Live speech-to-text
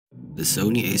The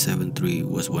Sony A7 III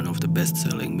was one of the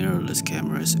best-selling mirrorless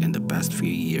cameras in the past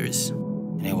few years,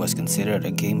 and it was considered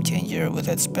a game changer with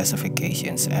its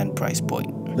specifications and price point.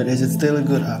 But is it still a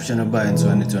good option to buy in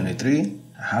 2023?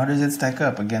 How does it stack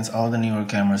up against all the newer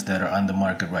cameras that are on the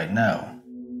market right now?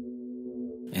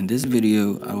 In this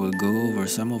video, I will go over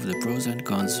some of the pros and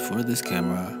cons for this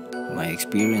camera, my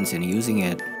experience in using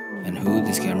it, and who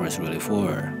this camera is really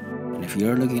for. And if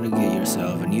you're looking to get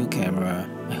yourself a new camera,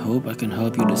 I hope I can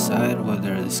help you decide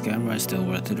whether this camera is still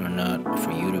worth it or not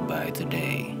for you to buy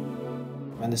today.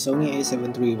 When the Sony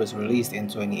A7 III was released in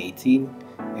 2018,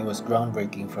 it was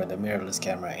groundbreaking for the mirrorless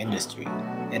camera industry.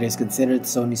 It is considered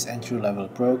Sony's entry-level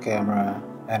pro camera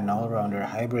and all-rounder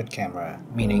hybrid camera,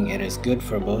 meaning it is good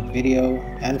for both video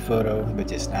and photo, but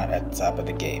just not at the top of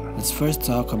the game. Let's first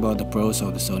talk about the pros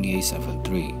of the Sony A7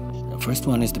 III. The first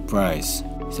one is the price.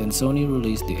 Since Sony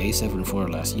released the A7 IV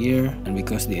last year, and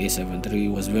because the A7 III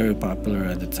was very popular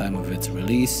at the time of its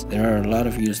release, there are a lot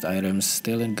of used items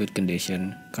still in good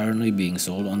condition currently being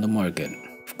sold on the market.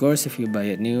 Of course, if you buy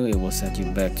it new, it will set you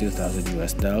back $2,000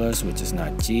 US, which is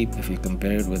not cheap if you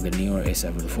compare it with the newer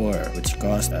A7 IV, which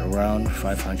cost around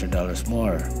 $500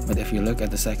 more. But if you look at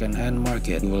the second-hand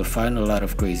market, you will find a lot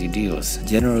of crazy deals.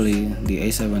 Generally, the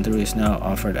A7 III is now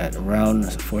offered at around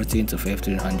 $1,400 to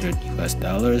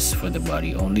 $1,500 US for the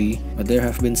body only, but there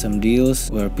have been some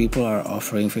deals where people are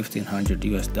offering $1,500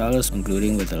 US,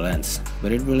 including with the lens.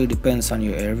 But it really depends on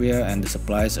your area and the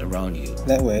supplies around you.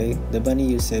 That way, the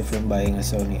money you save from buying a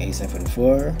Sony A7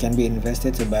 IV can be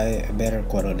invested to buy a better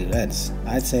quality lens.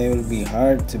 I'd say it would be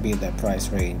hard to beat that price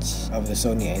range of the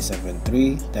Sony A7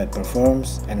 III that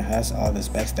performs and has all the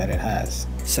specs that it has.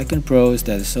 Second pro is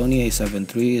that the Sony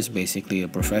A7 III is basically a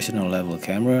professional level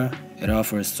camera. It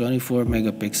offers 24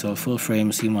 megapixel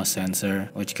full-frame CMOS sensor,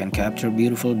 which can capture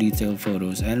beautiful detailed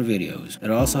photos and videos.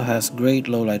 It also has great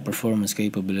low-light performance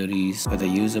capabilities with a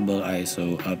usable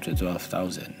ISO up to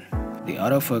 12,000. The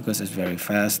autofocus is very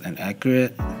fast and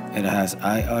accurate. It has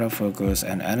eye autofocus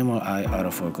and animal eye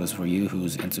autofocus for you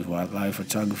who's into wildlife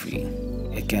photography.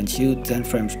 It can shoot 10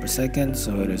 frames per second,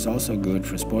 so it is also good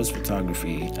for sports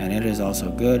photography, and it is also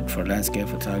good for landscape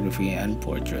photography and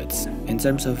portraits. In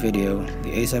terms of video, the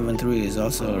A7 III is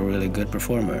also a really good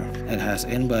performer. It has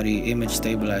in-body image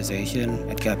stabilization.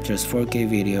 It captures 4K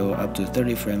video up to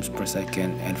 30 frames per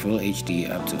second and Full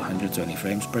HD up to 120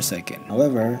 frames per second.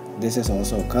 However, this is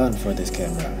also a con for this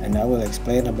camera, and I will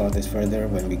explain about this further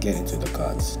when we get into the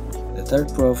cons. The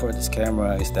third pro for this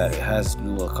camera is that it has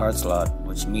dual card slot,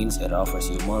 which means it offers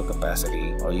you more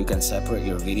capacity, or you can separate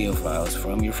your video files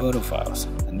from your photo files.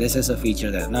 And this is a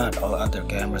feature that not all other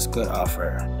cameras could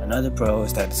offer. Another pro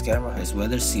is that this camera is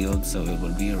weather sealed, so it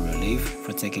will be a relief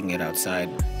for taking it outside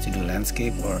to do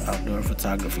landscape or outdoor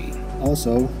photography.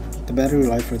 Also, the battery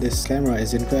life for this camera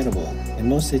is incredible. In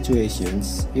most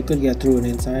situations, you could get through an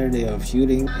entire day of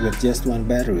shooting with just one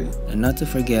battery. And not to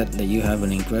forget that you have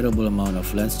an incredible amount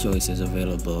of lens choices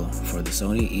available for the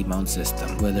Sony E-mount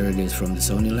system, whether it is from the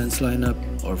Sony lens lineup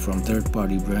or from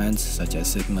third-party brands such as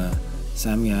Sigma,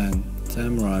 Samyang,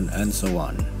 Tamron, and so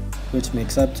on. Which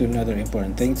makes up to another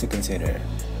important thing to consider,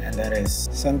 and that is,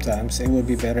 sometimes it would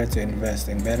be better to invest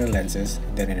in better lenses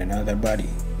than in another body.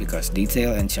 Because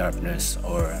detail and sharpness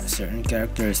or certain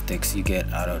characteristics you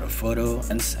get out of the photo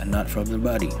lens and not from the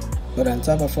body. But on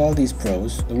top of all these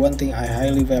pros, the one thing I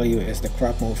highly value is the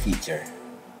crop mode feature.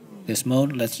 This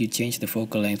mode lets you change the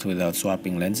focal length without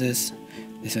swapping lenses.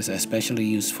 This is especially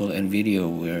useful in video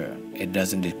where it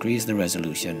doesn't decrease the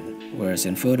resolution. Whereas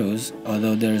in photos,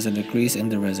 although there is a decrease in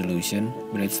the resolution,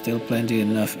 but it's still plenty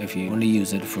enough if you only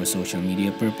use it for social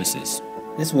media purposes.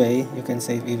 This way, you can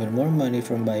save even more money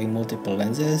from buying multiple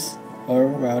lenses or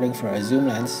routing for a zoom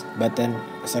lens, but then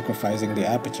sacrificing the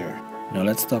aperture. Now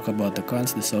let's talk about the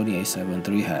cons the Sony A7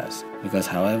 III has, because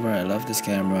however I love this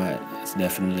camera, it's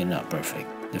definitely not perfect.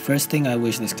 The first thing I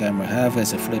wish this camera have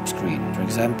is a flip screen. For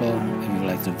example, if you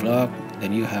like to vlog,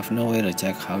 then you have no way to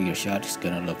check how your shot is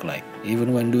gonna look like.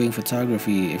 Even when doing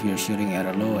photography, if you're shooting at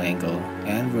a low angle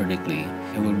and vertically,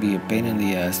 it would be a pain in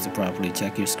the ass to properly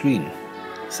check your screen.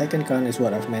 Second con is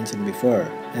what I've mentioned before,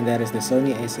 and that is the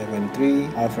Sony A7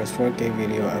 III offers 4K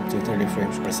video up to 30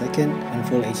 frames per second and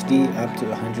Full HD up to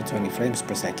 120 frames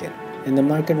per second. In the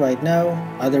market right now,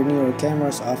 other newer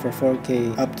cameras offer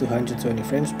 4K up to 120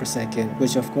 frames per second,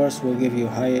 which of course will give you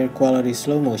higher quality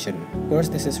slow motion. Of course,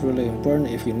 this is really important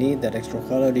if you need that extra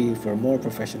quality for more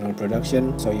professional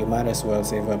production, so you might as well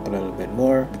save up a little bit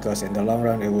more because in the long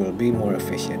run it will be more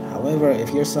efficient. However, if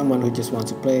you're someone who just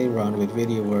wants to play around with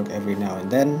video work every now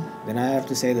and then, 10, then I have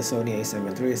to say the Sony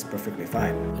A7 III is perfectly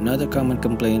fine. Another common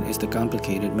complaint is the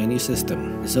complicated menu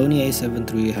system. The Sony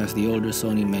A7 III has the older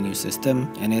Sony menu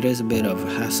system, and it is a bit of a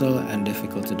hassle and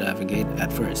difficult to navigate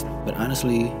at first. But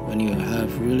honestly, when you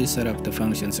have really set up the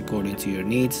functions according to your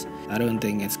needs, I don't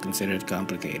think it's considered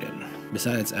complicated.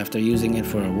 Besides, after using it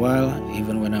for a while,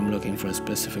 even when I'm looking for a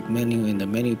specific menu in the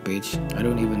menu page, I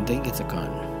don't even think it's a con.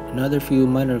 Another few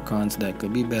minor cons that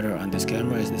could be better on this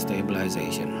camera is the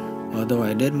stabilization. Although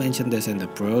I did mention this in the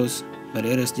pros, but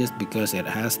it is just because it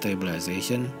has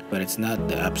stabilization, but it's not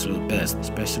the absolute best,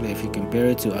 especially if you compare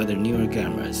it to other newer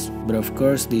cameras. But of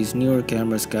course, these newer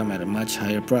cameras come at a much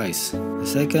higher price. The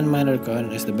second minor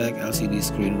con is the back LCD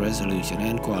screen resolution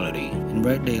and quality. In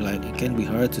bright daylight, it can be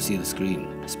hard to see the screen.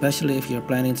 Especially if you're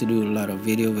planning to do a lot of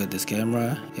video with this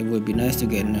camera, it would be nice to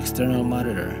get an external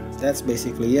monitor. That's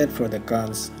basically it for the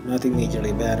cons. Nothing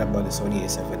majorly bad about the Sony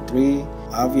A7 III.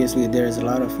 Obviously, there is a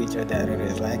lot of feature that it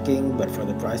is lacking, but for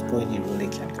the price point, you really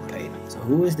can't complain. So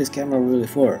who is this camera really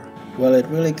for? Well, it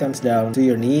really comes down to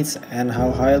your needs and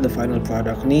how high the final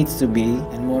product needs to be,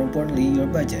 and more importantly, your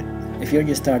budget. If you're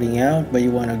just starting out but you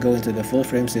want to go into the full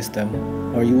frame system,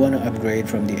 or you want to upgrade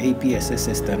from the APS-C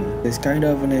system, it's kind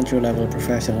of an entry-level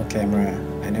professional camera,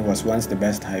 and it was once the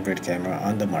best hybrid camera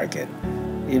on the market.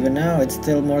 Even now, it's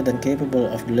still more than capable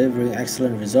of delivering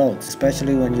excellent results,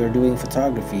 especially when you're doing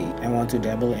photography and want to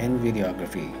dabble in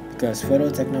videography, because photo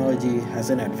technology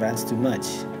hasn't advanced too much.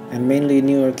 And mainly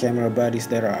newer camera bodies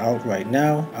that are out right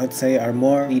now, I'd say are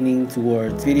more leaning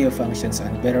towards video functions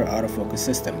and better autofocus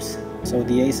systems. So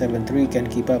the A7 III can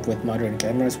keep up with modern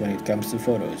cameras when it comes to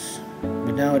photos.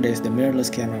 But nowadays, the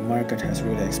mirrorless camera market has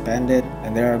really expanded,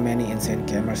 and there are many insane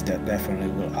cameras that definitely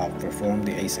will outperform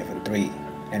the A7 III.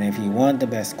 And if you want the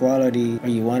best quality, or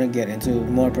you want to get into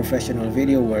more professional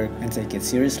video work and take it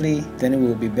seriously, then it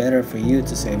will be better for you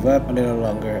to save up a little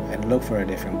longer and look for a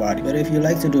different body. But if you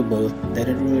like to do both, then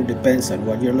it really depends on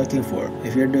what you're looking for.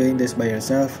 If you're doing this by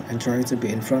yourself and trying to be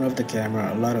in front of the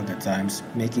camera a lot of the times,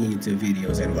 making YouTube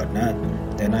videos and whatnot,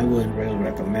 then I wouldn't really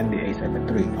recommend the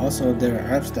A7 III. Also, there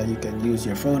are apps that you can use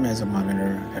your phone as a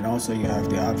monitor, and also you have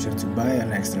the option to buy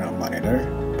an external monitor.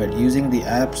 But using the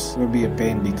apps will be a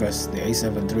pain because the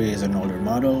A7 III is an older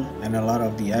model, and a lot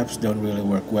of the apps don't really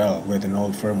work well with an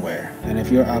old firmware. And if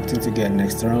you're opting to get an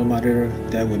external monitor,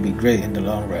 that would be great in the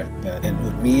long run, but it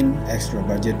would mean extra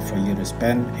budget for you to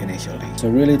spend initially. So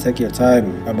really take your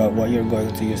time about what you're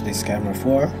going to use this camera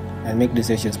for, and make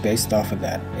decisions based off of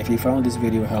that. If you found this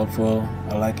video helpful,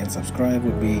 a like and subscribe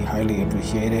would be highly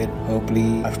appreciated.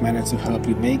 Hopefully, I've managed to help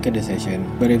you make a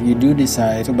decision. But if you do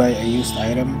decide to buy a used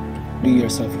item, do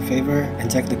yourself a favor and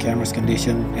check the camera's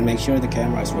condition and make sure the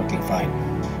camera is working fine.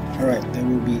 Alright, that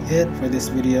will be it for this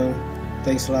video.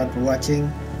 Thanks a lot for watching,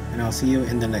 and I'll see you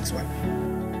in the next one.